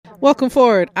Welcome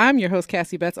forward. I'm your host,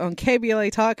 Cassie Betts, on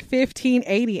KBLA Talk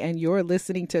 1580, and you're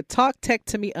listening to Talk Tech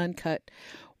To Me-Uncut,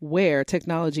 where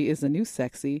technology is the new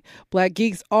sexy, Black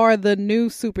geeks are the new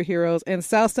superheroes, and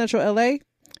South Central LA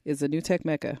is the new tech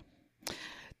mecca.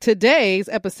 Today's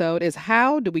episode is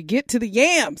How Do We Get to the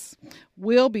Yamz?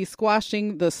 We'll be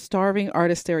squashing the starving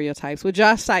artist stereotypes with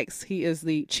Josh Sykes. He is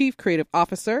the Chief Creative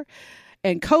Officer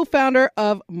and co-founder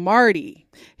of MARTY.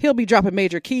 He'll be dropping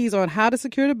major keys on how to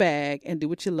secure the bag and do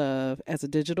what you love as a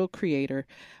digital creator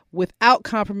without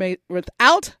compromising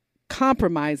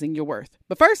your worth.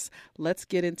 But first, let's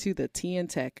get into the tea and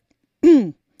tech.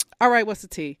 All right, what's the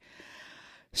tea?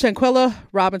 Shanquella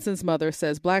Robinson's mother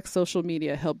says Black social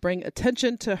media helped bring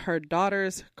attention to her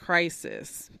daughter's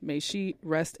crisis. May she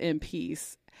rest in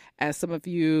peace. As some of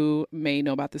you may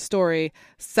know about the story,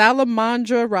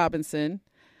 Salamandra Robinson,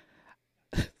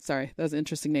 sorry, that was an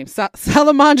interesting name.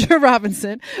 Salamandra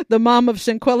Robinson, the mom of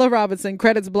Shanquella Robinson,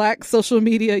 credits Black social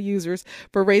media users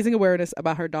for raising awareness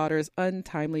about her daughter's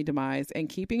untimely demise and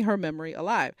keeping her memory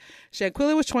alive.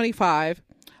 Shanquella was 25.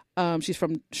 She's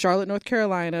from Charlotte, North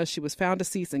Carolina. She was found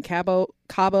deceased in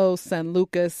Cabo San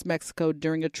Lucas, Mexico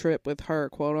during a trip with her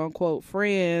quote unquote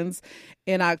friends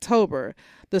in October.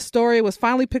 The story was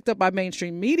finally picked up by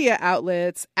mainstream media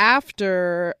outlets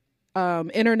after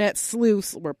internet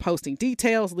sleuths were posting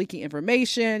details, leaking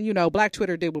information. You know, Black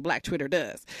Twitter did what Black Twitter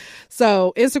does.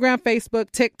 So Instagram, Facebook,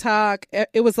 TikTok,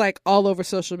 it was like all over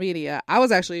social media. I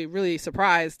was actually really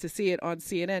surprised to see it on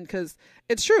CNN because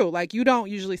it's true. Like, you don't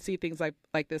usually see things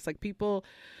like this. Like, people,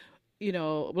 you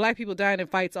know, Black people dying in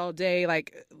fights all day.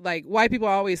 Like white people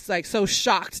are always like so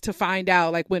shocked to find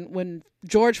out. Like when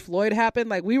George Floyd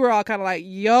happened, like we were all kind of like,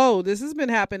 yo, this has been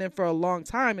happening for a long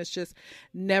time. It's just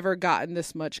never gotten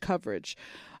this much coverage.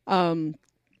 But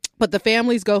the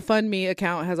family's GoFundMe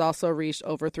account has also reached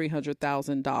over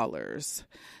 $300,000.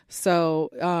 So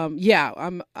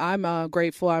yeah, I'm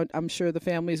grateful. I'm sure the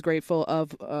family's grateful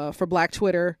for Black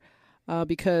Twitter.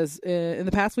 Because in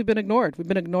the past, we've been ignored. We've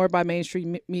been ignored by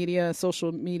mainstream media.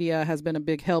 Social media has been a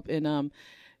big help in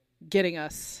getting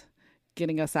us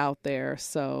out there.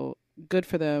 So good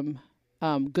for them.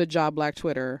 Good job, Black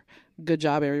Twitter. Good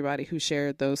job, everybody who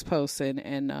shared those posts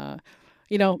and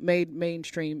made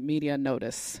mainstream media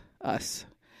notice us.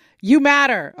 You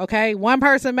matter, okay? One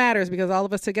person matters because all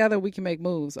of us together, we can make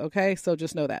moves, okay? So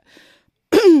just know that.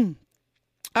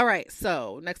 All right,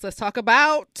 so next let's talk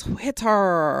about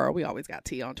Twitter. We always got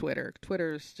tea on Twitter.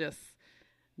 Twitter's just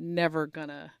never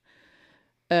gonna,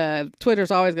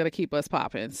 Twitter's always gonna keep us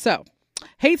popping. So,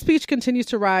 hate speech continues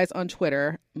to rise on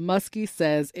Twitter. Muskie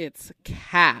says it's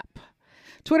cap.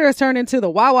 Twitter has turned into the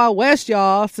Wild Wild West,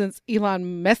 y'all, since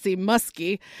Elon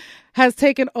Muskie has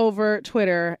taken over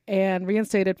Twitter and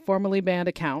reinstated formerly banned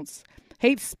accounts.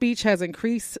 Hate speech has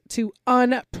increased to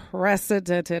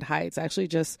unprecedented heights. I actually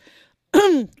just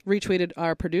retweeted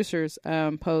our producer's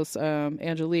post,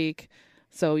 Angelique.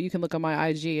 So you can look on my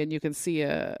IG and you can see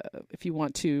if you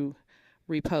want to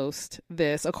repost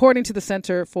this. According to the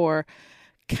Center for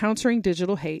Countering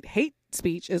Digital hate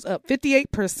speech is up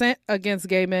 58% against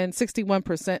gay men,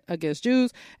 61% against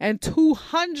Jews, and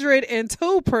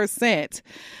 202%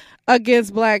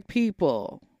 against Black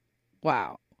people.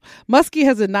 Wow. Muskie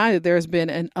has denied that there has been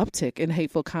an uptick in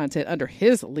hateful content under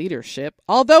his leadership,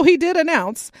 although he did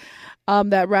announce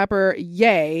that rapper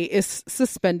Ye is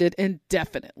suspended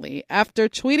indefinitely after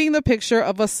tweeting the picture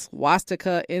of a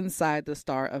swastika inside the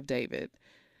Star of David.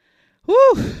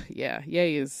 Whew, yeah,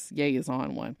 Ye is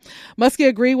on one. Muskie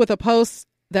agreed with a post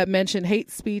that mentioned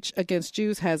hate speech against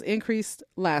Jews has increased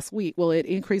last week. Well, it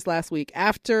increased last week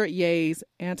after Ye's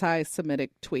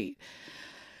anti-Semitic tweet.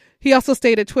 He also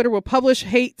stated Twitter will publish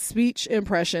hate speech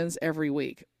impressions every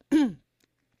week.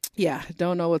 Yeah,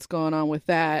 don't know what's going on with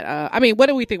that. What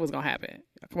do we think was going to happen?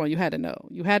 Come on, you had to know.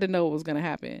 You had to know what was going to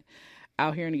happen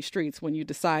out here in these streets when you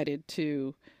decided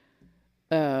to,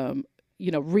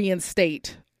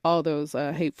 reinstate all those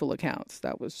hateful accounts.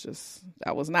 That was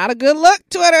not a good look,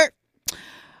 Twitter.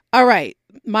 All right,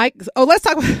 Mike. Oh, let's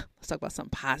talk about something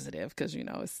positive because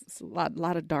it's a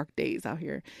lot of dark days out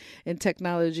here in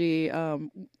technology.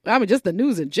 Just the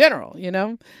news in general,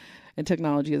 and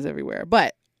technology is everywhere.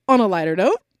 But on a lighter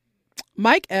note,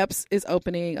 Mike Epps is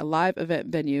opening a live event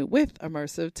venue with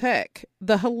immersive tech.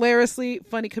 The hilariously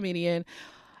funny comedian,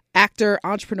 actor,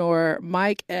 entrepreneur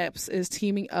Mike Epps is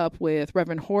teaming up with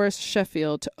Reverend Horace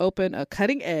Sheffield to open a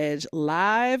cutting-edge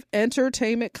live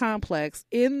entertainment complex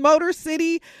in Motor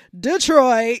City,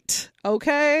 Detroit.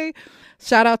 Okay?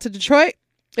 Shout out to Detroit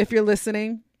if you're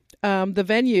listening. The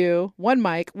venue, One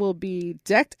Mic, will be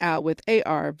decked out with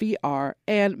AR, VR,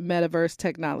 and metaverse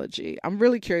technology. I'm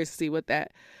really curious to see what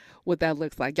that what that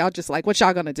looks like. Y'all just like, what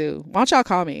y'all gonna do? Why don't y'all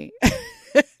call me?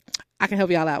 I can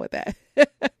help y'all out with that.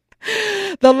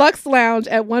 The Lux Lounge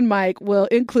at One Mic will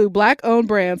include Black-owned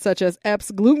brands such as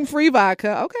Epps Gluten-Free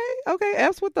Vodka. Okay,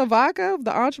 Epps with the vodka,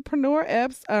 the entrepreneur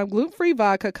Epps Gluten-Free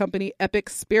Vodka Company, Epic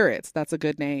Spirits. That's a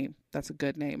good name.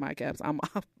 Mike Epps.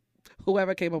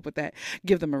 Whoever came up with that,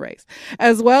 give them a raise.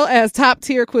 As well as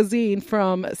top-tier cuisine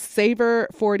from Savor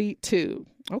 42.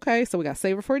 Okay, so we got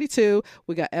Savor 42.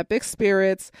 We got Epic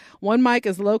Spirits. One Mic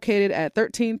is located at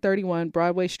 1331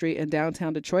 Broadway Street in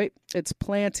downtown Detroit. It's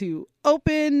planned to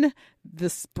open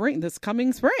this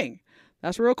coming spring.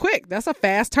 That's real quick. That's a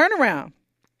fast turnaround.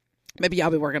 Maybe y'all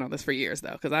been working on this for years,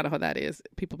 though, because I know how that is.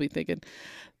 People be thinking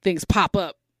things pop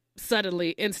up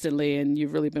suddenly, instantly, and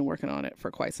you've really been working on it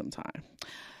for quite some time.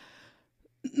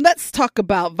 Let's talk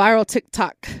about viral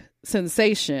TikTok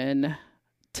sensation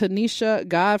Tanisha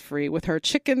Godfrey with her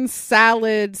chicken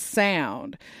salad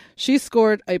sound. She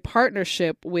scored a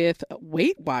partnership with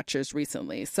Weight Watchers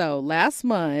recently. So last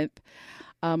month,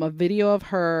 a video of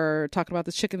her talking about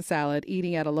the chicken salad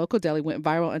eating at a local deli went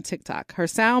viral on TikTok. Her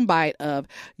soundbite of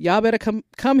 "y'all better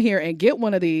come here and get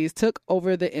one of these" took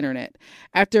over the internet.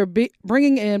 After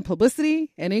bringing in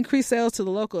publicity and increased sales to the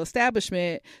local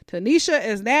establishment, Tanisha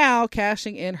is now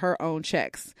cashing in her own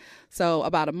checks. So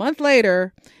about a month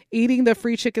later, eating the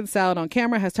free chicken salad on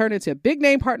camera has turned into big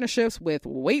name partnerships with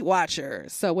Weight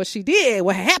Watchers. So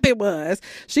what happened was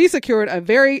she secured a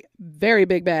very, very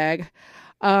big bag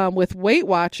with Weight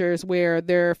Watchers, where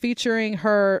they're featuring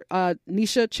her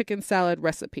Nisha chicken salad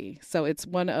recipe. So it's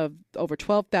one of over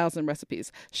 12,000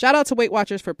 recipes. Shout out to Weight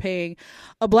Watchers for paying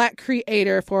a Black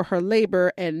creator for her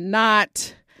labor and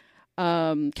not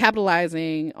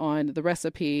capitalizing on the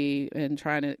recipe and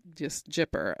trying to just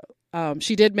jip her.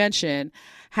 She did mention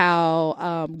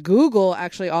how Google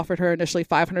actually offered her initially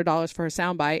 $500 for her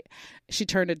soundbite. She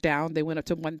turned it down. They went up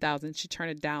to $1,000. She turned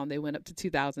it down. They went up to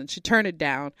 $2,000. She turned it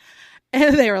down.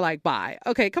 And they were like, bye.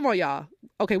 Okay, come on, y'all.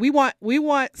 Okay, we want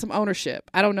some ownership.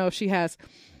 I don't know if she has,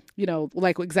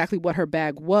 like exactly what her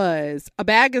bag was. A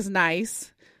bag is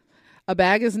nice. But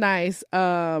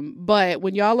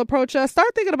when y'all approach us,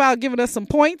 start thinking about giving us some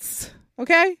points.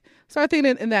 Okay? Start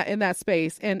thinking in that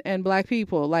space. And Black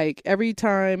people, like every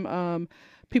time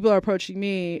people are approaching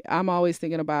me, I'm always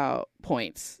thinking about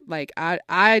points. Like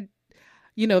I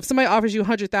if somebody offers you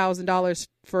 $100,000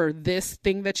 for this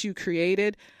thing that you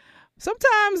created,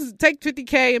 sometimes take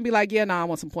 $50K and be like, yeah, I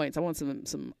want some points. I want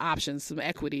some options, some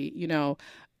equity,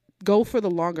 go for the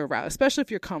longer route, especially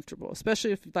if you're comfortable,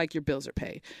 especially if like your bills are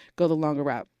paid, go the longer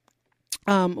route.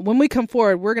 When we come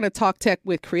forward, we're going to talk tech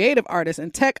with creative artist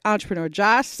and tech entrepreneur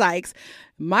Josh Sykes,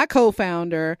 my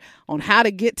co-founder, on how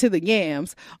to get to the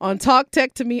Yamz on Talk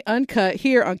Tech To Me-Uncut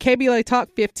here on KBLA Talk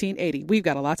 1580. We've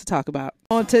got a lot to talk about.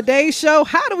 On today's show,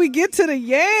 how do we get to the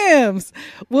Yamz?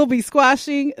 We'll be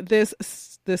squashing this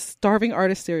starving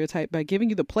artist stereotype by giving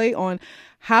you the play on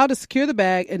how to secure the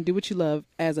bag and do what you love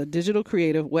as a digital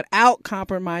creative without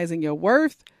compromising your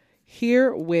worth.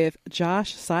 Here with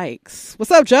Josh Sykes.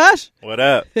 What's up, Josh? What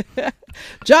up?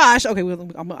 Josh, okay,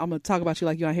 I'm going to talk about you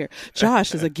like you're not here.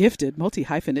 Josh is a gifted,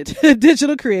 multi-hyphenated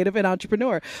digital creative and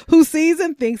entrepreneur who sees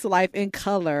and thinks life in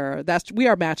color. We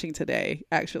are matching today,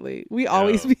 actually. We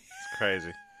always be. It's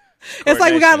crazy. It's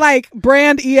like we got like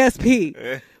brand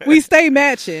ESP. We stay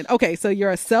matching. Okay, so you're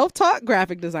a self-taught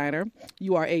graphic designer.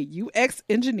 You are a UX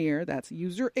engineer. That's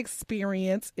user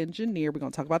experience engineer. We're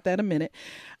going to talk about that in a minute.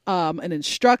 An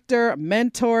instructor,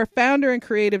 mentor, founder, and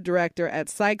creative director at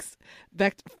Sykes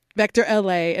Vector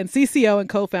LA, and CCO and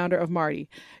co-founder of MARTY.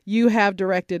 You have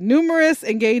directed numerous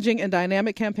engaging and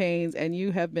dynamic campaigns, and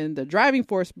you have been the driving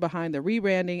force behind the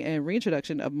rebranding and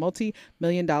reintroduction of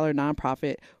multi-million-dollar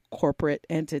nonprofit corporate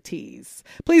entities.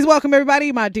 Please welcome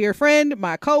everybody, my dear friend,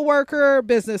 my co-worker,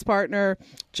 business partner,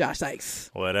 Josh Sykes.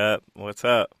 What up? What's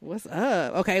up? What's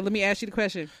up? Okay, let me ask you the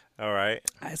question. All right.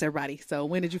 Ask everybody. So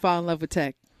when did you fall in love with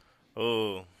tech?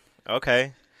 Oh,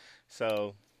 okay.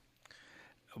 So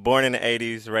born in the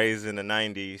 80s, raised in the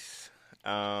 90s.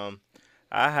 I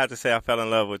had to say I fell in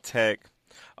love with tech.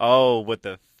 Oh, with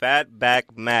the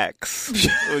Fatback Macs. You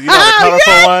know, the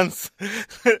colorful ones?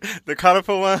 The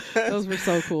colorful one? Those were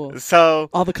so cool. So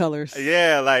all the colors.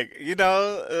 Yeah, like, it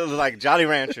was like Jolly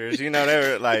Ranchers. They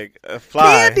were like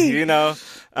fly, Candy.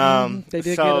 They did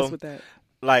get us with that.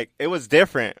 Like, it was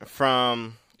different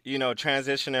from,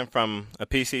 transitioning from a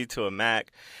PC to a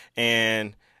Mac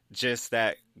and just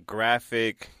that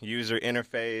graphic user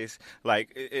interface.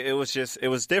 Like, it was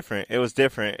different. It was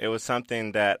different. It was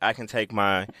something that I can take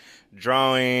my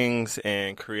drawings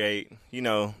and create,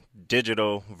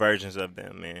 digital versions of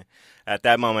them. And at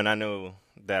that moment, I knew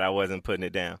that I wasn't putting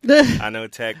it down. I know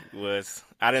tech was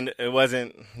It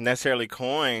wasn't necessarily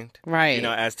coined, right?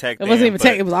 As tech. It wasn't even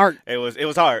tech. It was art. It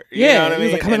was art. Yeah, you know what I mean?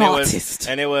 It was like an artist.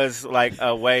 And it was like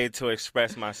a way to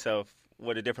express myself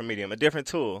with a different medium, a different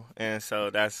tool. And so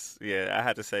I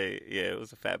had to say, it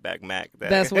was a Fatback Mac.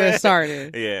 That's where it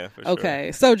started. Yeah, for sure.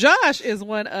 Okay, so Josh is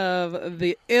one of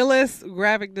the illest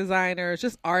graphic designers,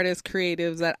 just artists,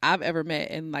 creatives that I've ever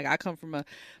met. And like, I come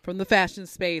from the fashion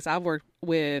space. I've worked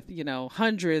with,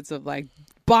 hundreds of like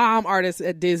bomb artists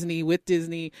at Disney, with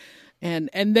Disney,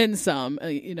 and then some,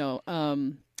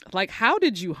 like, how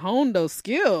did you hone those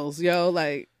skills,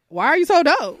 Like, why are you so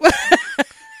dope?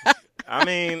 I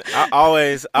mean, I've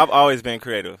always been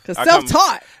creative. Cause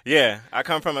self-taught. Yeah, I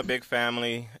come from a big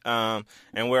family, and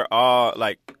we're all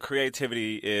like,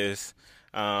 creativity is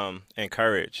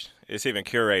encouraged. It's even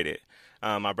curated.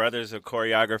 My brother's a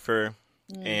choreographer,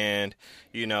 and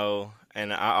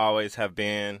and I always have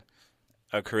been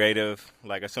a creative.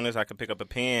 Like, as soon as I could pick up a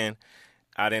pen,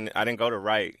 I didn't go to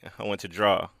write. I went to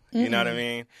draw. You know what I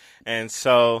mean? And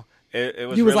so. It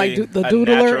was. You was really like the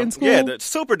doodler in school? Yeah, the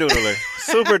super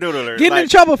doodler. Getting in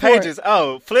trouble for pages. it.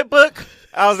 Oh, flip book.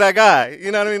 I was that guy. You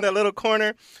know what I mean? That little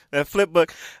corner, that flip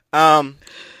book. And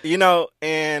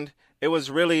it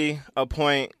was really a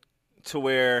point to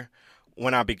where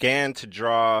when I began to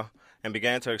draw and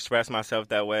began to express myself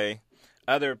that way,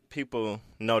 other people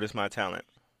noticed my talent.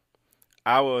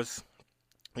 I was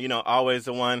always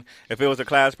the one. If it was a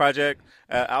class project,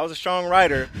 I was a strong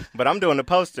writer, but I'm doing the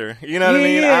poster. You know what I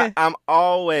mean? Yeah. I'm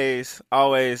always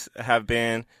have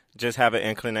been, just have an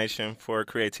inclination for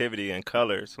creativity and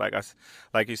colors. Like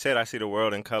you said, I see the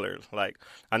world in colors. Like,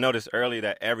 I noticed early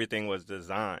that everything was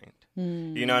designed.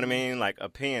 You know what I mean? Like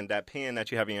that pen that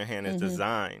you have in your hand is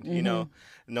designed.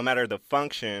 No matter the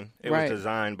function, it was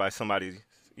designed by somebody's,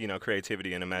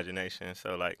 creativity and imagination.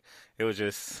 So like, it was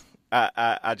just,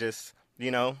 I just.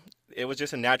 It was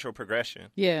just a natural progression.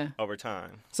 Yeah. Over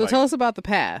time. So tell us about the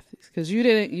path, because you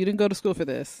didn't go to school for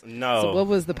this. No. So what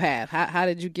was the path? How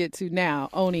did you get to now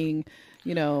owning,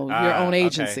 your own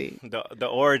agency? Okay. The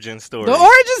origin story. The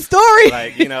origin story.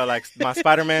 Like my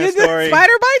Spider-Man story.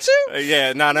 Spider bite you?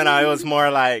 Yeah. No. It was more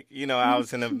like, I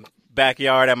was in the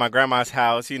backyard at my grandma's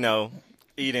house,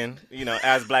 eating,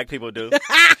 as black people do.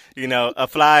 A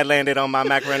fly landed on my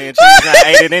macaroni and cheese, and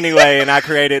I ate it anyway, and I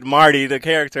created Marty, the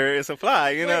character. It's a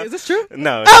fly, Wait, is this true?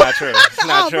 No, it's not true. It's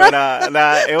not true.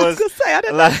 Nah, it was. I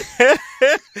didn't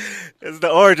It's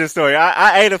the origin story.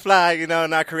 I ate a fly,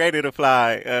 and I created a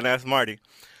fly, and that's Marty.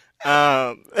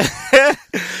 No,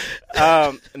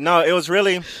 it was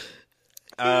really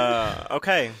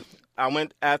okay. I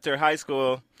went after high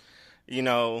school. In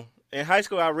high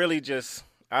school,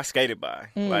 I skated by.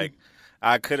 Like,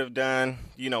 I could have done,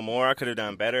 more. I could have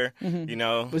done better.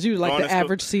 Was you like the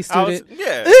average C student?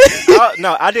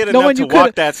 I did enough to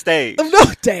walk that stage. No,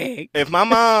 dang. If my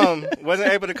mom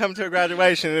wasn't able to come to a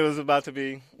graduation, it was about to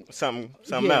be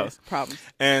something else. Problem.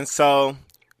 And so,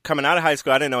 coming out of high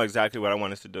school, I didn't know exactly what I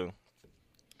wanted to do.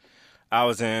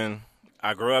 I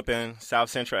grew up in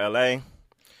South Central LA,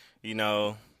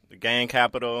 the gang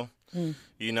capital.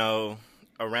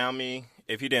 Around me,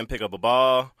 if you didn't pick up a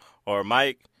ball or a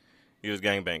mic, you was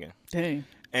gangbanging. Dang.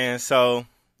 And so,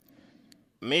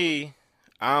 me,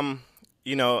 I'm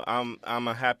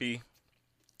a happy,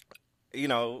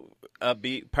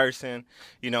 upbeat person.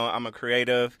 I'm a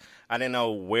creative. I didn't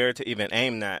know where to even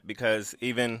aim that, because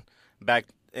even back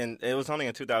in, it was only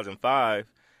in 2005,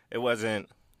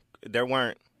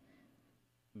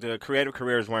 the creative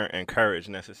careers weren't encouraged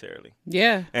necessarily.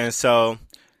 Yeah. And so,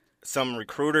 some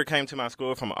recruiter came to my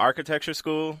school from an architecture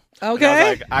school. Okay. And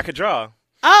I was like, I could draw.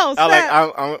 Oh, snap. I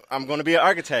was like, I'm going to be an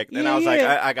architect. And I was like,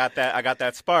 Yeah. I got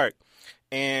that spark.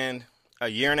 And a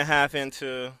year and a half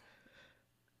into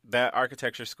that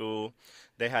architecture school,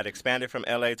 they had expanded from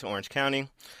LA to Orange County.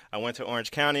 I went to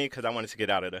Orange County because I wanted to get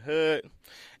out of the hood,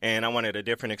 and I wanted a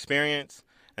different experience.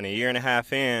 And a year and a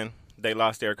half in, they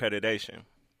lost their accreditation.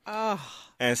 Oh.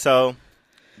 And so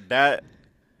I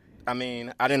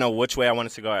didn't know which way I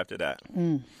wanted to go after that.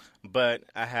 But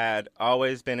I had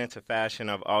always been into fashion.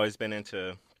 I've always been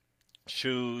into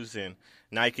shoes and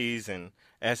Nikes. And,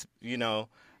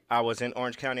 I was in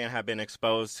Orange County and had been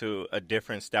exposed to a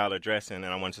different style of dressing,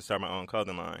 and I wanted to start my own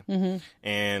clothing line.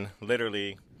 And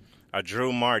literally, I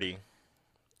drew Marty.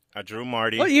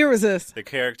 What year was this? The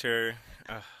character.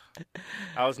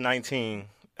 I was 19.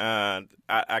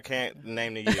 I can't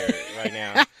name the year right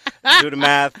now. Do the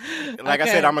math. Like I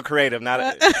said, I'm a creative, not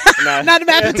a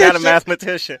mathematician. Not a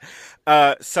mathematician.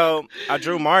 So I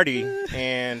drew Marty,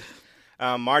 and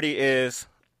Marty is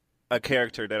a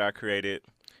character that I created.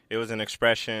 It was an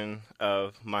expression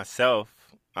of myself,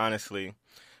 honestly.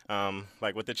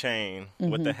 like with the chain,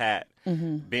 with the hat,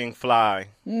 being fly.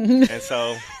 And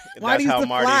so that's how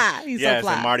Marty. Yes,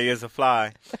 and Marty is a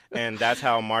fly, and that's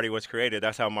how Marty was created.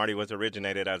 That's how Marty was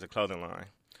originated as a clothing line.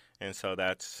 And so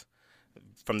that's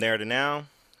from there to now.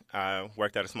 I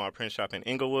worked at a small print shop in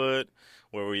Inglewood,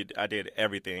 where I did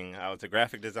everything. I was a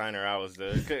graphic designer. I was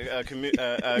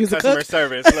the customer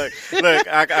service. Look,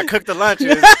 I cooked the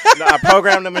lunches. I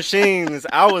programmed the machines.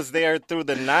 I was there through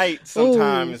the night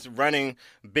sometimes, running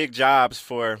big jobs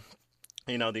for,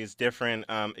 these different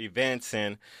events.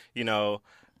 And,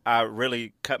 I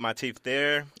really cut my teeth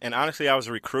there. And honestly, I was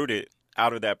recruited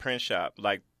out of that print shop.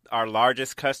 Like, our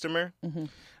largest customer,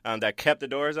 that kept the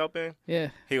doors open. Yeah.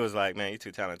 He was like, man, you're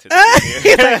too talented.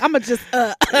 He's like, I'm going to just,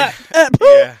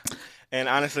 yeah. And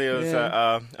honestly, it was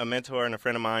a mentor and a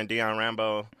friend of mine, Dion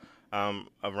Rambo,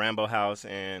 of Rambo House.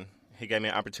 And he gave me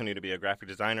an opportunity to be a graphic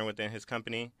designer within his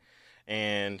company.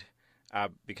 And I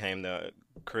became the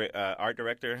art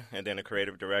director and then a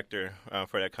creative director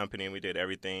for that company. And we did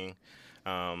everything,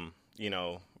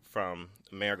 from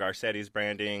Mayor Garcetti's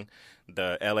branding,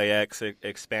 the LAX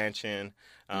expansion,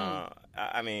 Loyola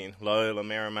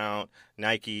Marymount,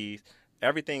 Nike,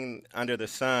 everything under the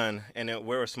sun. And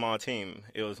we're a small team.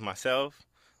 It was myself,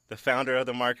 the founder of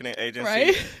the marketing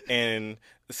agency, and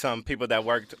some people that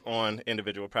worked on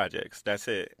individual projects. That's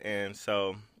it. And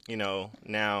so,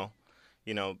 now,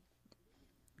 the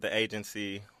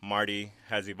agency, Marty,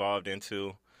 has evolved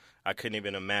into, I couldn't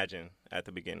even imagine at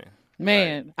the beginning.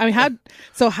 Man, right. I mean,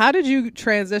 how did you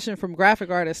transition from graphic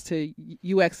artist to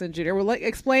UX engineer? Well,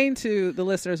 explain to the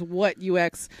listeners what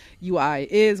UX UI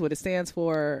is, what it stands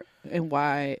for, and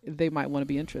why they might want to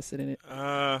be interested in it.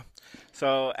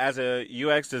 So as a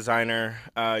UX designer,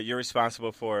 you're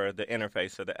responsible for the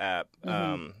interface of the app.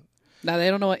 Now, they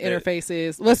don't know what interface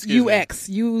is. What's UX?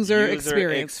 User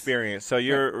experience. So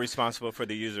you're responsible for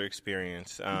the user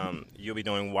experience. You'll be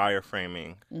doing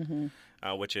wireframing.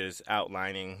 Which is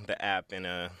outlining the app in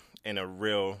a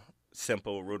real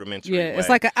simple, rudimentary way. Yeah, it's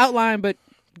like an outline, but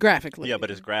graphically. Yeah,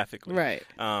 but it's graphically. Right.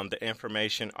 The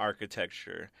information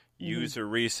architecture, user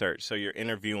research. So you're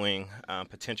interviewing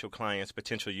potential clients,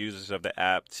 potential users of the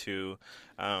app to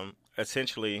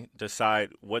essentially decide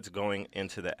what's going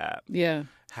into the app. Yeah.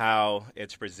 How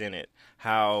it's presented,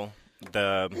 how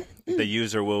the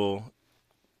user will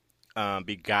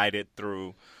be guided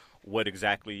through what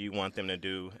exactly you want them to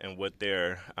do and what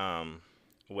their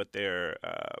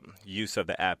use of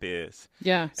the app is.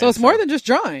 Yeah. So it's more than just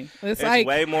drawing. It's like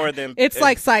way more than it's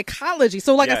like psychology.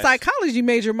 So a psychology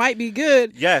major might be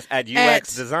good. Yes, at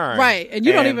UX design. Right. And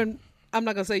you don't even, I'm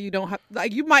not going to say you don't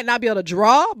have, you might not be able to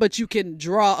draw, but you can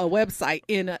draw a website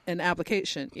in an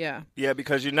application. Yeah. Yeah,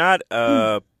 because you're not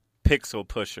a pixel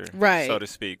pusher, right, so to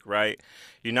speak, right?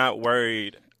 You're not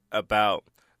worried about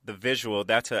the visual.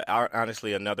 That's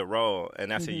honestly another role,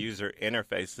 and that's a user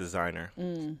interface designer.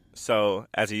 So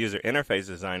as a user interface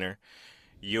designer,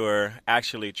 you're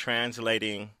actually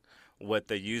translating what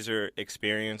the user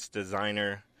experience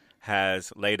designer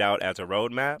has laid out as a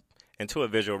roadmap into a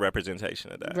visual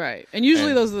representation of that. Right. And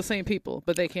usually those are the same people,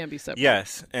 but they can be separate.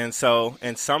 Yes. And so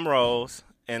in some roles,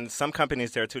 in some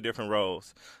companies, there are two different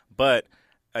roles. But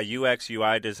a UX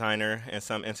UI designer, in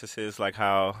some instances, like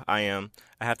how I am,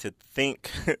 I have to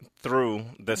think through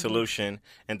the solution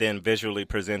and then visually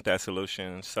present that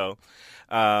solution. So,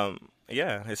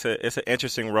 it's an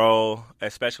interesting role,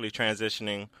 especially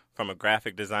transitioning from a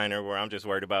graphic designer where I'm just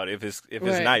worried about if it's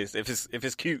nice, if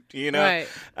it's cute, Right.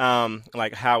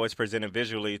 Like how it's presented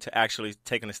visually, to actually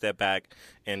taking a step back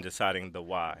and deciding the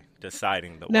why.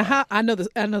 Now, how I know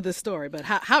this story, but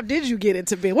how did you get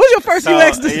into being? What was your first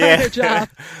UX designer job?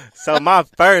 So my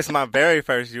very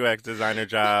first UX designer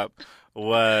job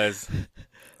was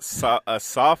a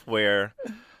software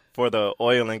for the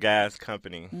oil and gas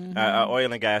company,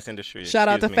 oil and gas industry. Shout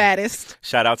out to Fattest.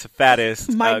 Shout out to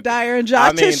Fattest. Mike Dyer and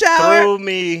Josh Tishower. Threw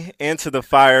me into the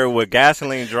fire with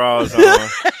gasoline draws on.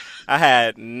 I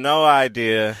had no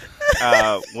idea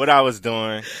what I was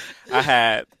doing. I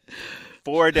had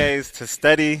 4 days to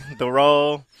study the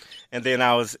role, and then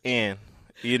I was in.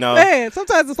 Man,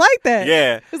 sometimes it's like that.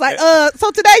 Yeah. It's like, so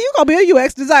today you're going to be a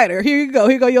UX designer. Here you go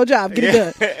your job. Get it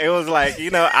done. It was like,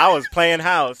 I was playing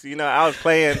house. I was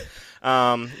playing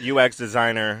UX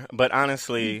designer. But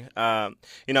honestly,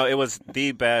 it was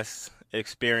the best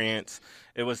experience.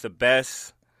 It was the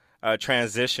best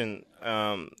transition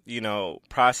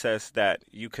process that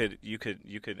you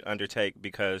could undertake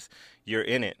because you're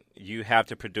in it. You have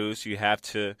to produce. You have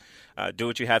to do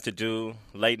what you have to do.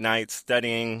 Late nights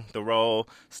studying the role,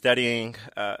 studying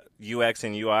UX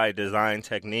and UI design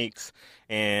techniques.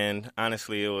 And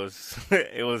honestly, it was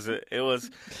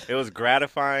it was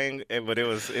gratifying, but it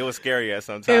was scary at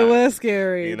some time. It was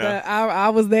scary. You know? I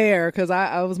was there because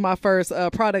I was my first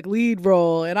product lead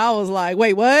role, and I was like,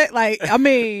 wait, what? Like, I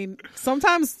mean,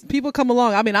 sometimes people come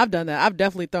along. I mean, I've done that. I've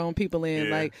definitely thrown people in.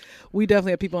 Yeah. Like, we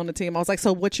definitely have people on the team. I was like,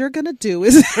 so what you're gonna do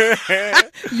is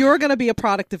you're gonna be a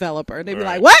product developer, and they'd be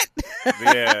like, what?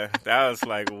 Yeah, that was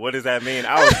like, what does that mean?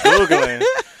 I was Googling.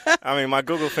 I mean, my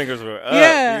Google fingers were up.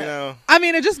 Yeah. You know? I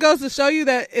mean, it just goes to show you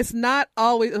that it's not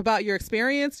always about your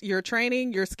experience, your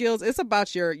training, your skills. It's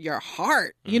about your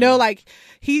heart. You know, like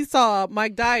he saw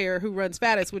Mike Dyer, who runs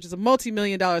Fattest, which is a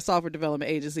multi-million-dollar software development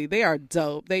agency. They are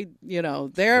dope.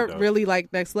 They're really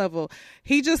like next level.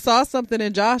 He just saw something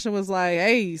in Josh and was like,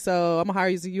 hey, so I'm going to hire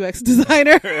you as a UX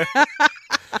designer.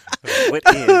 What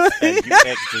is a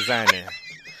UX designer?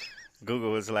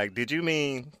 Google was like, did you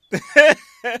mean...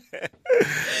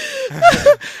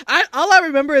 All I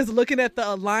remember is looking at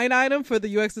the line item for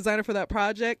the UX designer for that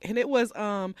project, and it was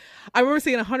I remember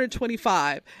seeing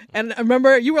 125, and I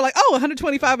remember you were like, oh,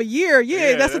 125 a year,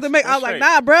 yeah, that's what they make. I was like,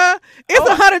 nah, bruh, it's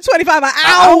 125 an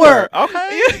hour.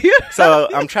 Okay. So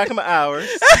I'm tracking my hours.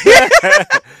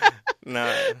 No,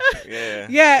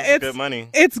 yeah, it's good money.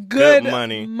 It's good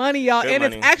money, y'all, good and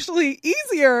money. It's actually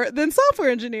easier than software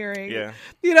engineering. Yeah,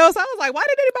 so I was like, why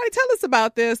did anybody tell us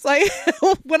about this? Like,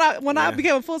 when I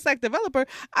became a full stack developer,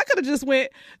 I could have just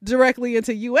went directly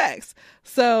into UX.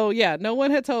 So yeah, no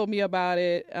one had told me about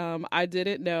it. I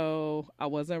didn't know. I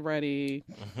wasn't ready.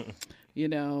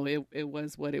 It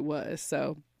was what it was.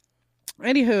 So,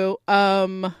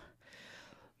 anywho,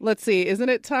 let's see. Isn't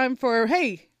it time for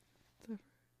hey?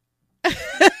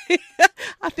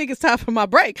 I think it's time for my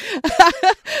break.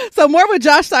 So more with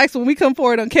Josh Sykes when we come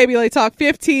forward on KBLA Talk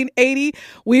 1580.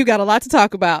 We've got a lot to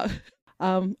talk about.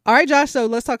 All right, Josh. So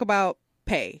let's talk about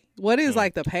pay. What is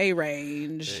like the pay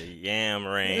range? The yam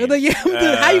range.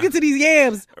 How you get to these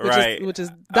yams? Which is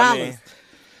dollars.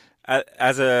 I mean,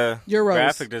 as a Euros.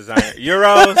 Graphic designer,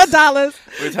 euros, dollars,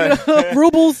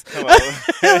 rubles,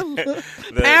 the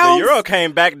euro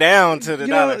came back down to the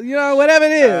dollar. Whatever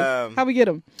it is. How we get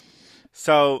them?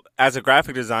 So, as a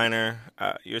graphic designer,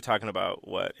 you're talking about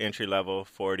what, entry level,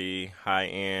 40, high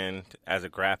end. As a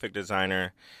graphic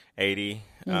designer, 80.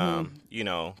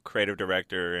 Creative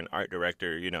director and art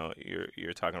director,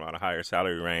 you're talking about a higher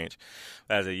salary range.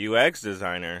 As a UX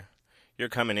designer, you're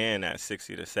coming in at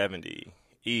 60 to 70,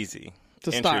 easy, to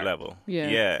entry start. level.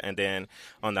 Yeah, and then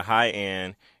on the high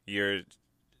end, you're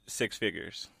six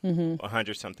figures,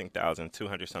 100 something thousand,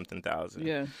 200 something thousand.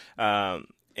 Yeah,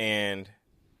 and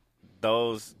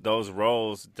those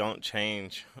roles don't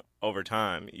change over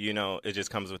time. It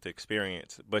just comes with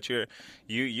experience. But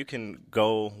you can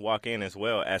go walk in as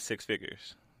well at six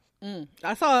figures.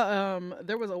 I saw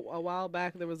there was a while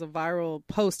back there was a viral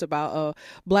post about a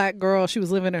black girl. She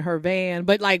was living in her van,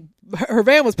 but like her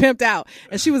van was pimped out,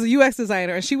 and she was a UX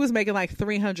designer, and she was making like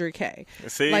 $300K.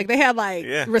 See, like they had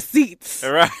receipts,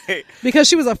 right? Because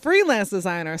she was a freelance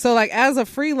designer. So like as a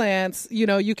freelance,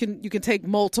 you can take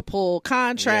multiple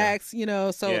contracts.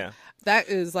 So. That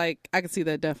is like, I can see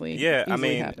that definitely. Yeah, I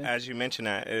mean, happen. As you mentioned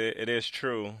that, it is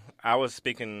true. I was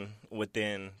speaking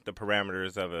within the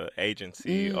parameters of an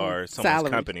agency or someone's salary.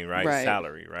 Company, right?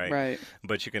 Salary, right? Right.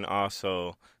 But you can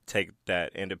also take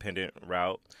that independent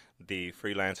route, the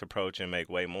freelance approach, and make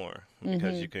way more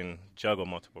because you can juggle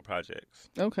multiple projects.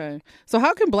 Okay. So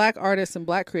how can black artists and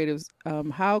black creatives,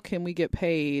 how can they get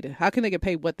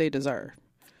paid what they deserve?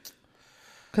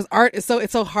 Because art is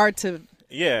it's so hard to...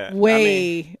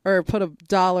 or put a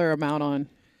dollar amount on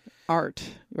art,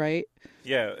 right?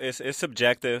 Yeah, it's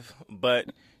subjective, but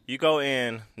you go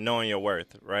in knowing your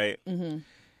worth, right? Mm-hmm.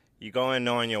 You go in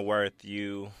knowing your worth.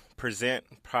 You present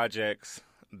projects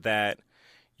that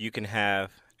you can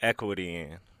have equity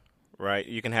in, right?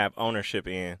 You can have ownership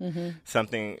in.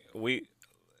 Something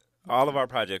all of our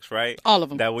projects, right? All of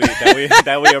them that we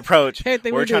approach.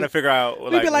 We're trying to figure out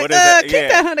like what is it? Keep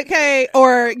that $100K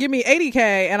or give me $80K,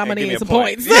 and I'm gonna need some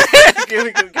points. give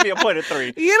me a point of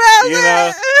 3.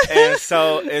 And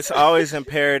so it's always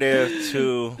imperative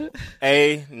to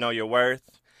know your worth,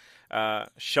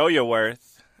 show your worth.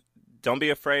 Don't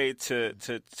be afraid to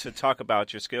talk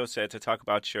about your skill set, to talk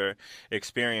about your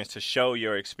experience, to show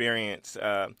your experience,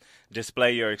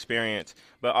 display your experience,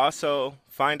 but also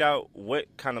find out what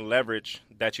kind of leverage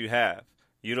that you have.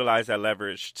 Utilize that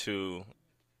leverage to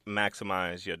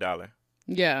maximize your dollar.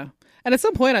 Yeah. And at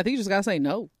some point, I think you just got to say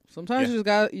no. Sometimes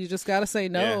you just gotta say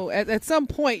no. At some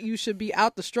point, you should be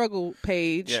out the struggle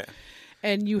page. Yeah.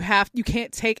 And you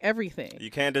can't take everything. You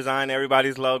can't design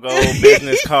everybody's logo,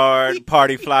 business card,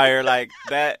 party flyer like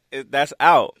that. That's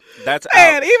out. That's out.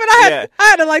 And even I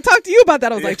had to like talk to you about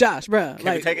that. I was like, Josh, bro,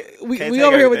 like we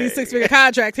over here with these 6-figure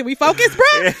contracts. Can we focus,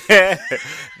 bro?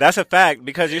 That's a fact,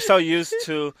 because you're so used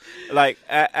to like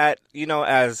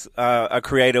as a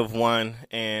creative one,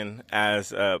 and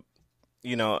as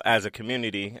as a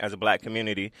community, as a Black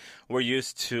community, we're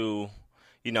used to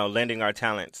lending our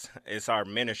talents. It's our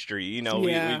ministry,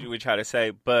 we try to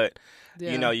say, but,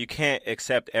 you can't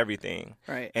accept everything.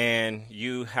 Right. And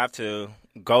you have to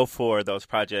go for those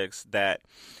projects that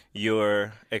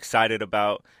you're excited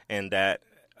about and that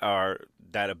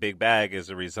a big bag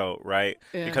is a result, right?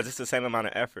 Yeah. Because it's the same amount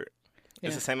of effort. Yeah.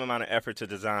 It's the same amount of effort to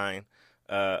design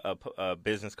a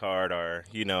business card, or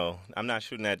I'm not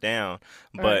shooting that down,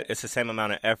 but it's the same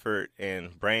amount of effort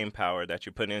and brain power that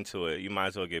you put into it. You might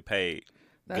as well get paid.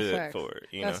 That's good facts. For it.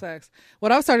 That's facts.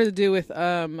 What I've started to do with,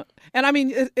 and I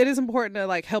mean, it is important to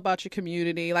like help out your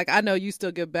community. Like I know you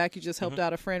still give back. You just helped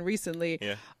out a friend recently.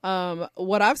 Yeah.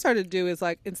 What I've started to do is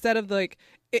like, instead of like,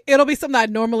 it'll be something I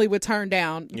normally would turn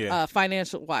down,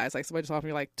 financial wise. Like somebody just offered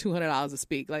me like $200 to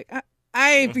speak. Like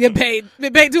I ain't getting paid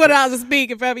 $200 to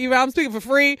speak if either I'm speaking for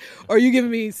free or you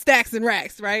giving me stacks and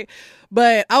racks, right?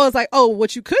 But I was like, oh,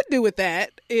 what you could do with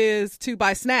that is to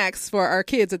buy snacks for our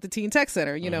kids at the Teen Tech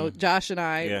Center. Josh and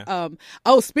I. Yeah.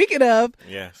 Speaking of,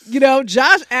 yes.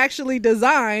 Josh actually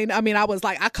designed. I mean, I was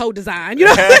like, I co-designed.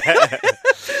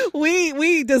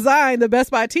 We designed the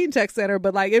Best Buy Teen Tech Center,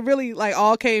 but like it really like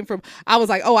all came from. I was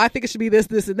like, oh, I think it should be this,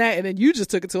 this, and that, and then you just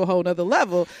took it to a whole nother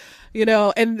level.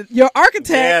 And your architect.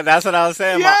 Yeah, that's what I was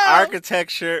saying. Yeah. My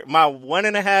architecture, my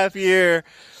 1.5 year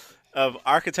of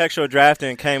architectural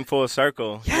drafting came full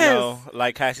circle. Yes.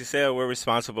 Like Cassie said, we're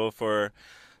responsible for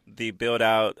the build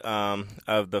out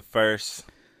of the first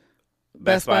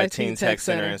Best Buy Teen Tech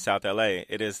Center in South LA.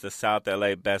 It is the South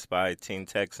LA Best Buy Teen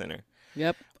Tech Center.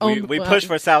 Yep. We pushed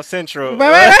for South Central.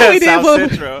 Right. We did. South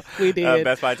Central. We did.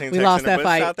 Best Buy Teen we Tech lost Center. That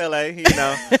but fight. South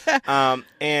LA,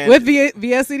 and with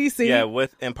VSCDC. Yeah,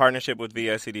 in partnership with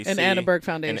VSCDC. And Annenberg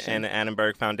Foundation. And the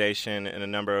Annenberg Foundation and a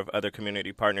number of other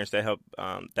community partners that help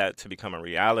that to become a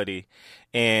reality.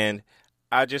 And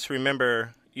I just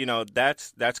remember,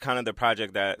 that's kind of the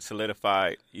project that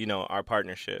solidified, our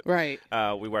partnership. Right.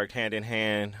 We worked hand in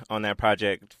hand on that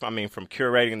project. I mean, from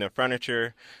curating the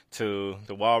furniture to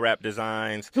the wall wrap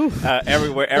designs,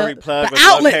 everywhere, every plug was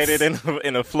outlets. Located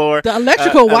in the floor. The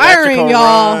electrical wiring,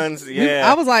 y'all. Runs,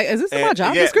 yeah. I was like, is this in my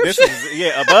job description? This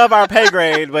is, above our pay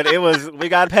grade, but we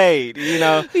got paid,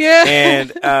 Yeah.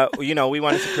 And, we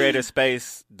wanted to create a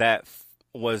space that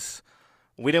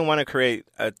we didn't want to create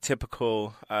a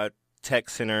typical tech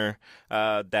center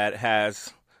that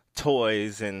has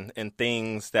toys and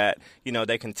things that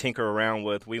they can tinker around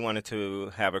with. We wanted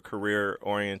to have a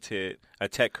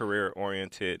tech career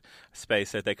oriented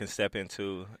space that they can step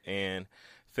into and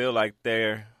feel like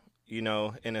they're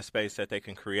in a space that they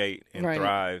can create and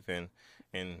thrive and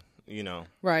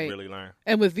really learn.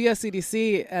 And with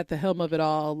VSCDC at the helm of it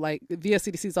all, like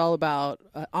VSCDC is all about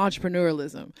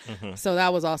entrepreneurialism. Mm-hmm. So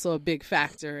that was also a big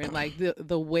factor. And like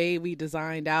the way we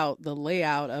designed out the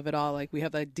layout of it all, like we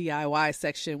have the DIY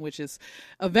section, which is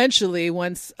eventually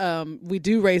once we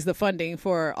do raise the funding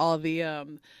for all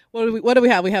the what do we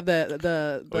have? We have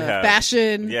the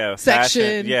fashion section.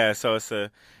 Fashion, yeah, so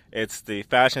it's the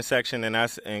fashion section, and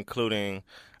that's including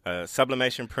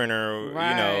sublimation printer,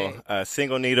 a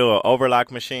single needle or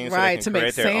overlock machine, so they can to create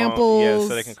make their samples. Own,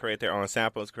 so they can create their own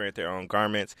samples, create their own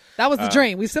garments. That was the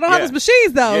dream. We still don't have those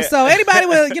machines though, so anybody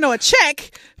with a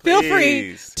check, feel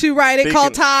free to write it. Call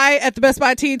Ty at the Best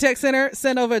Buy Teen Tech Center.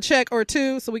 Send over a check or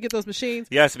two so we get those machines.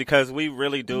 Yes, because we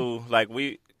really do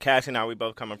Cassie and I, we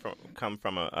both come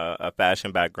from a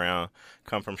fashion background,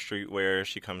 come from streetwear.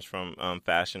 She comes from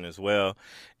fashion as well,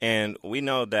 and we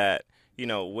know that.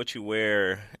 What you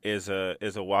wear is a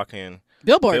walking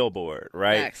billboard,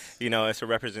 right? Yes. It's a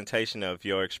representation of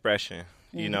your expression,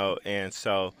 and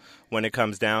so when it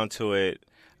comes down to it,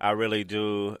 I really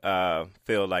do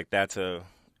feel like that's a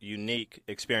unique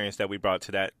experience that we brought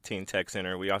to that Teen Tech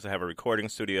Center. We also have a recording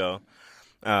studio.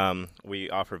 We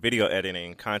offer video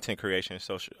editing, content creation,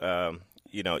 social,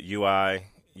 UI,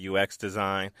 UX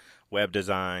design, web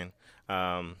design.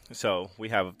 So we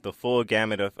have the full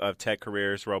gamut of tech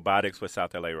careers, robotics with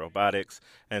South LA Robotics.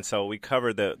 And so we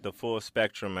cover the full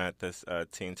spectrum at this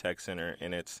Teen Tech Center,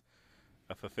 and it's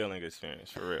a fulfilling experience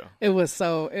for real. It was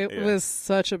was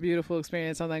such a beautiful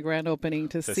experience on that grand opening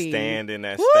to see. Stand in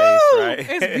that Woo! space, right?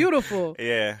 It's beautiful.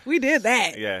 Yeah. We did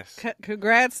that. Yes.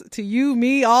 Congrats to you,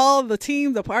 me, all the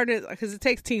team, the partners, because it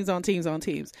takes teams on teams on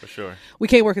teams. For sure. We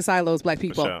can't work in silos, black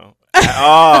people. For sure.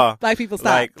 Oh, black people,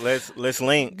 stop. Like let's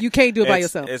link. You can't do it by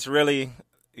yourself. It's really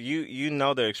you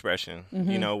know the expression.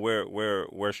 You know,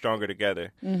 we're stronger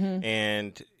together.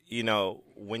 And you know,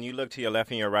 when you look to your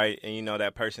left and your right and you know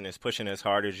that person is pushing as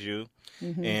hard as you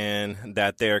and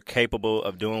that they're capable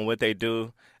of doing what they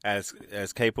do as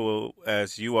capable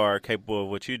as you are capable of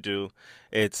what you do,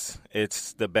 it's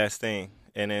the best thing.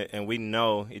 And we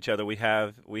know each other. We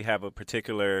have a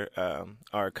particular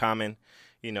our common,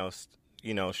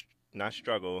 not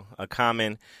struggle, a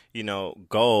common,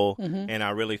 goal. And I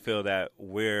really feel that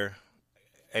we're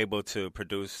able to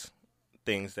produce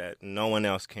things that no one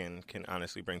else can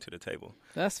honestly bring to the table.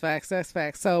 That's facts. That's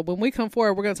facts. So when we come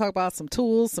forward, we're going to talk about some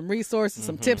tools, some resources,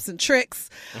 some tips and tricks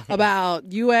about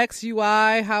UX,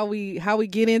 UI, how we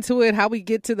get into it, how we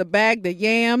get to the bag, the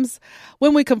yams.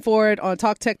 When we come forward on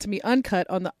Talk Tech to Me Uncut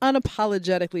on the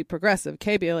unapologetically progressive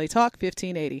KBLA Talk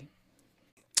 1580.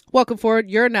 Welcome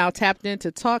forward. You're now tapped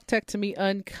into Talk Tech to Me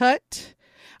Uncut.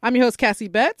 I'm your host, Cassie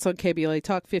Betts, on KBLA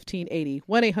Talk 1580,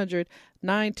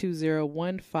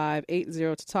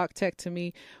 1-800-920-1580 to talk tech to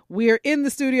me. We're in the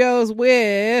studios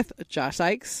with Josh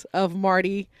Sykes of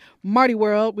Marty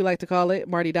World. We like to call it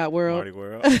Marty.World. Marty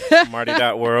World.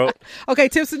 Marty.World. Okay,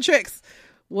 tips and tricks.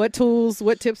 What tools,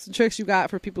 what tips and tricks you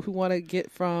got for people who want to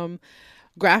get from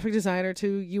graphic designer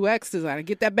to UX designer?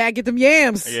 Get that bag, get them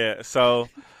yams. Yeah, so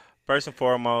first and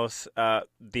foremost,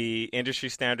 the industry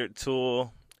standard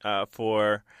tool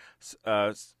for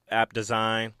app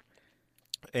design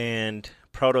and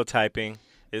prototyping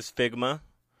is Figma.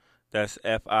 That's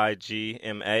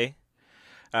Figma.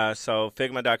 So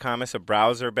Figma.com is a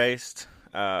browser-based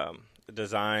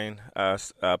design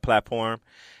platform,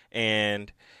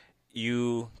 and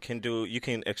you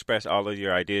can express all of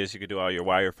your ideas. You can do all your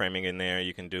wireframing in there.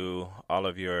 You can do all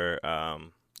of your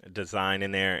design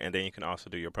in there, and then you can also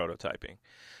do your prototyping.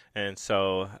 And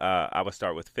so I would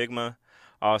start with Figma.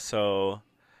 Also,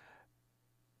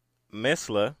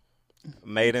 Misla,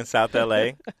 made in South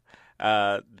LA.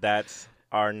 That's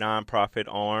our nonprofit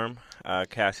arm.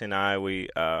 Cassie and I, we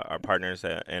are partners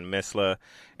in Misla,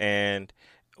 and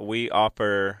we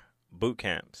offer boot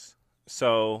camps.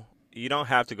 So you don't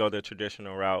have to go the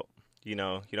traditional route. You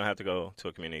don't have to go to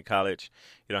a community college.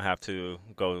 You don't have to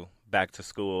go back to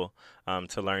school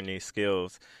to learn these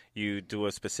skills. You do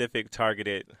a specific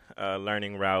targeted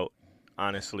learning route,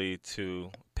 honestly,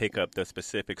 to pick up the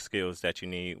specific skills that you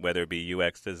need, whether it be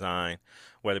UX design,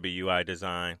 whether it be UI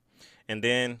design, and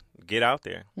then get out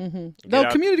there.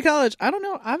 Community college, I don't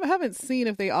know. I haven't seen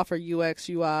if they offer UX,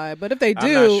 UI, but if they do,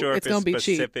 I'm not sure it's going to be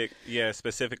cheap. Yeah,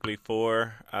 specifically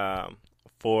for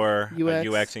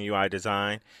UX and UI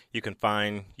design, you can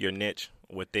find your niche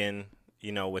within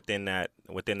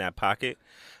that pocket.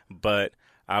 But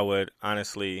I would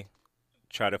honestly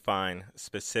try to find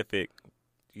specific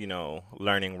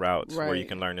learning routes where you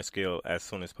can learn the skill as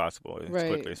soon as possible, as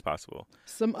quickly as possible.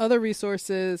 Some other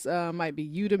resources might be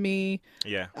Udemy.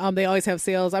 Yeah. They always have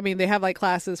sales. I mean, they have like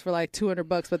classes for like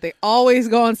 $200, but they always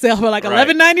go on sale for like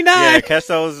 $11.99. Yeah, catch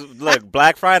those. Look,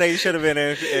 Black Friday, you should have been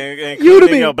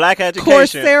including your Black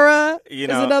education. Coursera is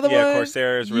another one. Yeah,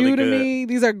 Coursera is really Udemy.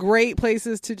 These are great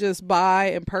places to just buy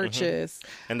and purchase.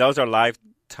 And those are lifetime.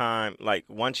 Like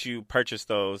once you purchase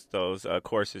those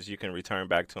courses, you can return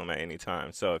back to them at any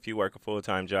time. So if you work a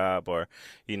full-time job, or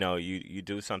you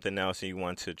do something else and you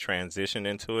want to transition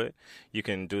into it, you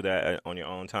can do that on your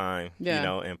own time.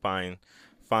 And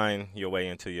find your way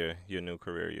into your new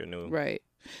career, your new right.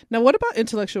 Now, what about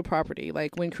intellectual property?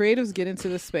 Like when creatives get into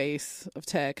the space of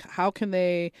tech, how can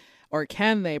they or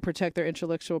can they protect their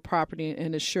intellectual property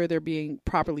and ensure they're being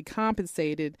properly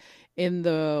compensated in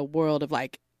the world of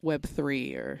like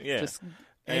Web3 or just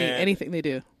anything they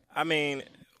do? I mean,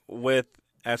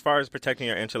 as far as protecting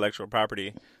your intellectual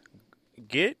property,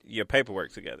 get your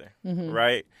paperwork together,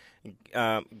 right?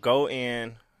 Go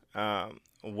in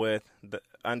with the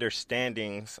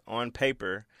understandings on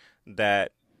paper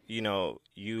that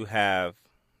you have.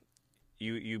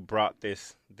 You brought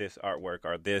this artwork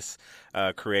or this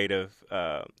creative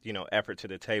effort to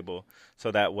the table, so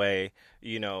that way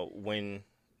when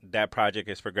that project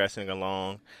is progressing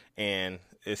along and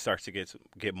it starts to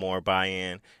get more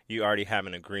buy-in, you already have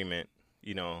an agreement,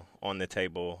 on the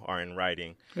table or in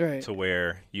writing, to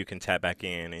where you can tap back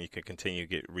in and you can continue to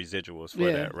get residuals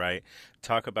for that, right?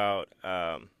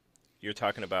 You're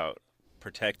talking about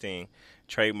protecting,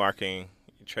 trademarking,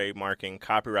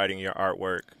 copywriting your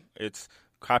artwork. It's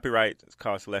Copyright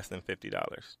costs less than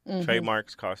 $50.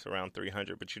 Trademarks cost around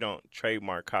 $300, but you don't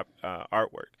trademark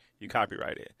artwork. You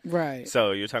copyright it. Right.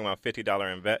 So you're talking about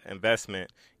 $50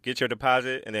 investment. Get your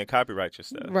deposit and then copyright your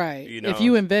stuff. Right. You know? If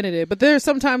you invented it. But there's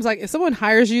sometimes like if someone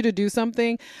hires you to do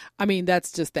something, I mean,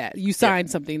 that's just that. You sign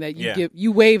something that you give,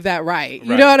 you waive that right.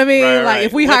 You know what I mean? Like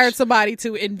if we hired somebody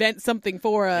to invent something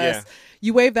for us,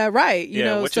 you waive that right. You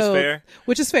know, which is fair.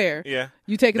 Which is fair. Yeah.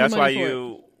 You take the money for it. That's why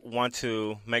you want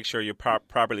to make sure you're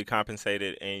properly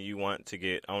compensated and you want to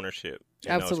get ownership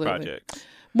in those projects.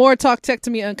 More Talk Tech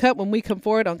to Me Uncut when we come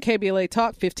forward on KBLA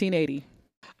Talk 1580.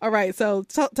 All right, so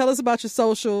tell us about your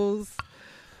socials.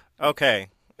 Okay,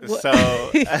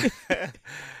 so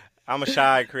I'm a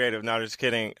shy creative. No, just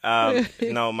kidding.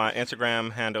 No, my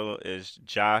Instagram handle is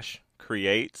Josh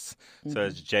Creates. So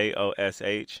it's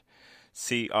JOSHCRE,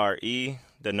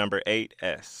 the number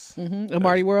 8S. And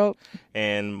Marty World?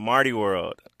 And Marty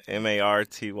World,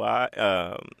 MARTY.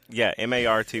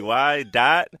 MARTY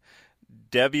dot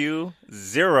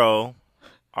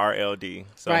W0RLD.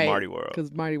 So Marty World.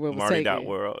 Because Marty World was Marty dot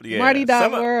World. Yeah. Marty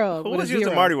dot World. Who was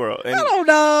using Marty World? And I don't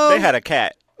know. They had a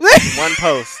cat. One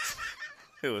post.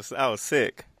 I was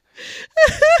sick.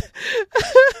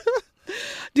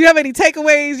 Do you have any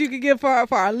takeaways you can give for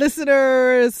our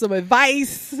listeners? Some advice,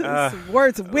 some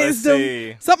words of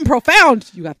wisdom, something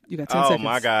profound. You got 10 seconds. Oh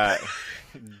my God,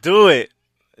 do it.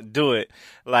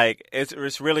 Like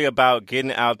it's really about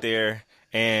getting out there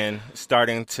and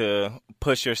starting to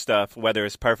push your stuff, whether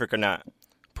it's perfect or not.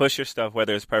 Push your stuff,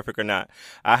 whether it's perfect or not.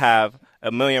 I have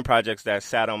a million projects that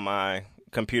sat on my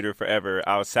computer forever.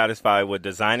 I was satisfied with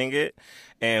designing it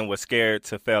and was scared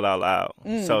to fail out loud.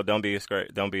 So don't be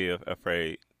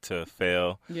afraid to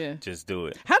fail. Yeah. Just do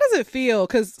it. How does it feel?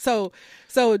 Because so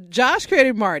Josh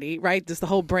created Marty, right? Just the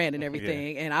whole brand and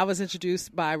everything. Yeah. And I was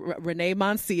introduced by Renee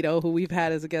Moncito, who we've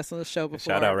had as a guest on the show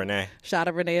before. Shout out Renee. Shout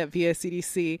out Renee at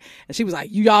VSCDC. And she was like,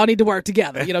 y'all need to work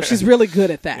together. You know, she's really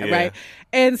good at that, right?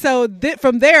 And so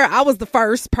from there, I was the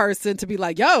first person to be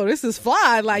like, yo, this is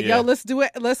fly. Like, yo, let's do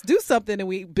it. Let's do something. And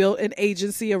we built an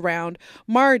agency around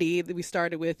Marty. We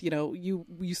started with,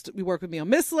 we worked with me on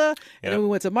Misla, and then we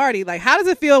went to Marty. Like, how does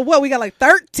it feel? What, we got like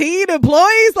 13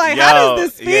 employees? Like, how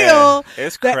does this feel?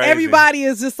 It's that crazy. Everybody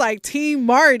is just like Team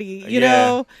Marty, you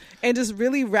know, and just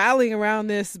really rallying around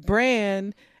this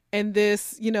brand and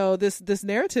this, this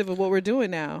narrative of what we're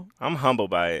doing now. I'm humbled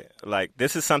by it. Like,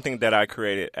 this is something that I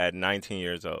created at 19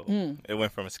 years old. It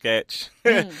went from a sketch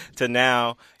to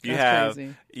now you That's have,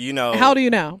 crazy. How old are you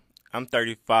now? I'm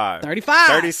 35.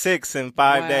 36 in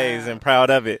 5 days and proud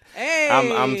of it. Hey.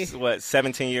 I'm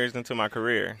 17 years into my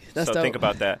career. That's so dope. Think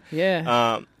about that.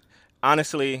 Yeah.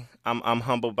 Honestly, I'm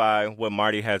humbled by what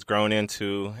Marty has grown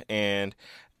into, and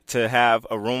to have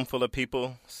a room full of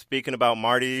people speaking about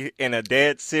Marty in a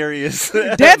dead serious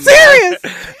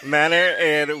manner,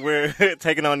 and we're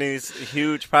taking on these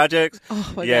huge projects.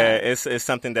 Oh my God. It's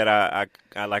something that I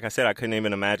like I said, I couldn't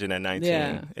even imagine at 19.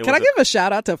 Yeah. Can I give a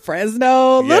shout out to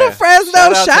Fresno? Little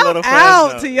Fresno, shout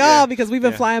out to y'all because we've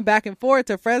been flying back and forth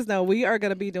to Fresno. We are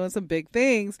going to be doing some big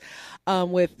things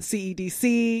with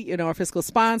CEDC, our fiscal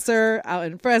sponsor out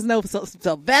in Fresno.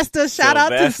 Sylvester, shout out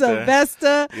to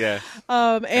Sylvester. Yeah.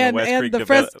 And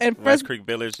West Creek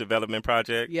Village Development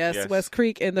Project. Yes, West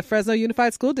Creek and the Fresno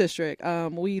Unified School District.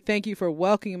 We thank you for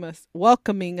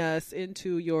welcoming us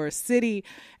into your city,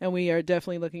 and we are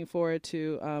definitely looking forward to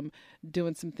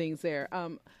doing some things there.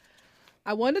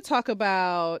 I want to talk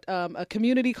about a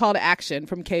community call to action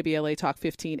from KBLA Talk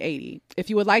 1580. If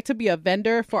you would like to be a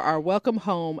vendor for our Welcome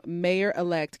Home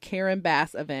Mayor-elect Karen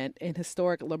Bass event in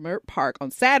historic Leimert Park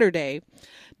on Saturday,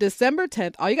 December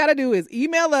 10th, all you got to do is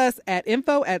email us at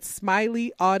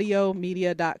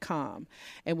info@smileyAudiomedia.com,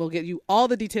 and we'll get you all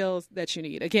the details that you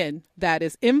need. Again, that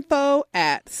is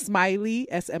info@smiley,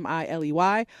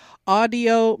 SMILEY,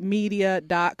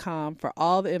 audiomedia.com for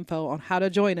all the info on how to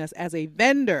join us as a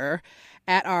vendor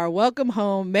at our Welcome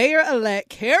Home Mayor-elect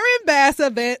Karen Bass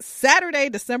event, Saturday,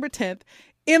 December 10th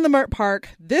in Leimert Park.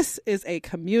 This is a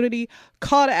community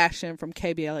call to action from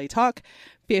KBLA Talk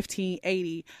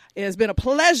 1580. It has been a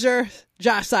pleasure,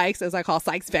 Josh Sykes, as I call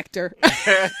Sykes Vector.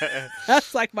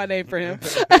 That's like my name for him.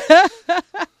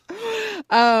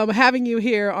 Having you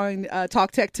here on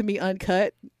Talk Tech to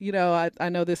Me-Uncut. I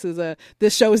know this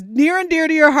show is near and dear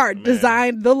to your heart. Man.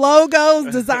 Design the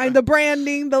logos, design the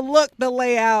branding, the look, the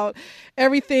layout,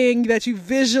 everything that you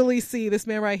visually see. This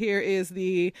man right here is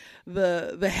the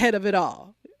head of it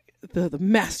all. the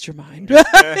mastermind.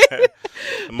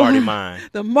 Marty Mind.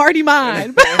 The Marty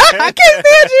Mind. I can't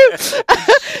stand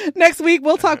you. Next week,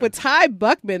 we'll talk with Ty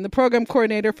Buckman, the program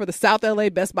coordinator for the South LA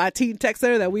Best Buy Teen Tech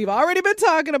Center that we've already been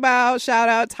talking about. Shout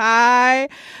out, Ty.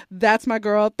 That's my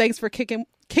girl. Thanks for kicking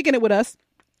it with us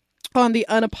on the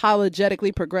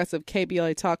unapologetically progressive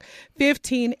KBLA Talk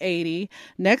 1580.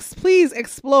 Next, please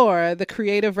explore the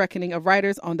creative reckoning of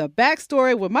writers on the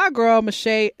backstory with my girl,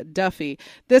 Mache Duffy.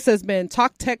 This has been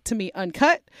Talk Tech to Me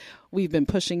Uncut. We've been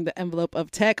pushing the envelope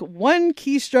of tech one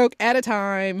keystroke at a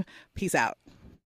time. Peace out.